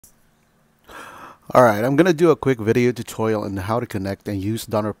Alright, I'm gonna do a quick video tutorial on how to connect and use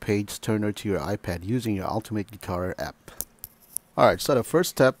Donner Page Turner to your iPad using your Ultimate Guitar app. Alright, so the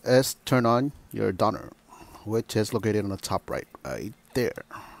first step is turn on your Donner, which is located on the top right there.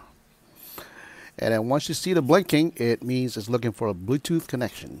 And then once you see the blinking, it means it's looking for a Bluetooth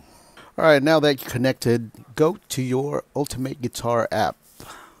connection. Alright, now that you're connected, go to your Ultimate Guitar app.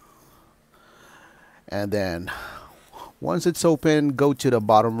 And then once it's open, go to the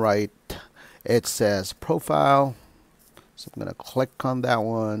bottom right. It says profile, so I'm gonna click on that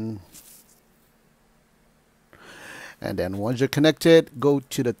one, and then once you're connected, go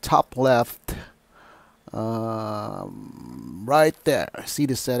to the top left, right there, see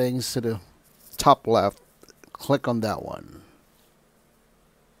the settings to the top left, click on that one.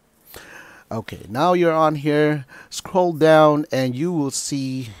 Okay, now you're on here, scroll down and you will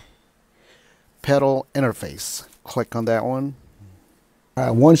see pedal interface. Click on that one.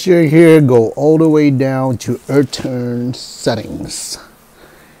 Once you're here, go all the way down to Earturn settings,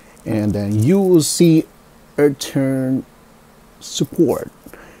 and then you will see Earturn support.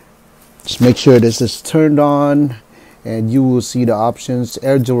 Just make sure this is turned on, and you will see the options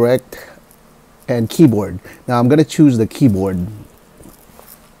Air Direct and keyboard. Now I'm going to choose the keyboard.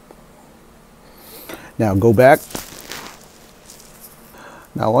 Now go back.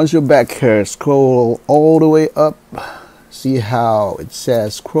 Now once you're back here, scroll all the way up. See how it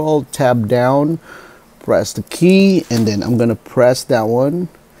says scroll tab down, press the key, and then I'm gonna press that one,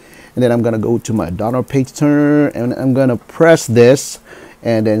 and then I'm gonna go to my Donner Page Turner and I'm gonna press this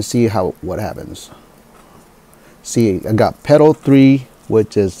and then see what happens. See, I got pedal 3,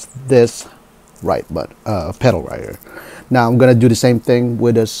 which is this pedal right here. Now I'm gonna do the same thing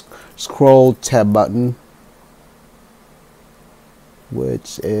with a scroll tab button,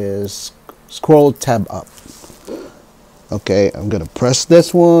 which is scroll tab up. Okay, I'm gonna press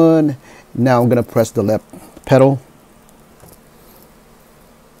this one. Now I'm gonna press the left pedal.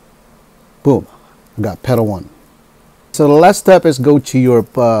 Boom, I got pedal 1. So the last step is go to your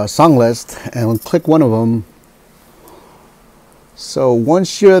song list and click one of them. So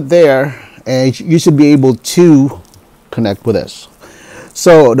once you're there, and you should be able to connect with this.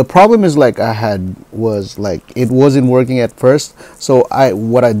 So the problem is like it wasn't working at first. So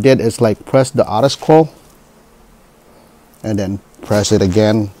what I did is like press the auto scroll and then press it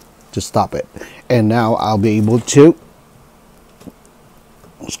again to stop it, and now I'll be able to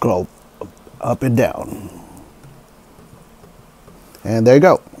scroll up and down, and there you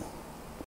go.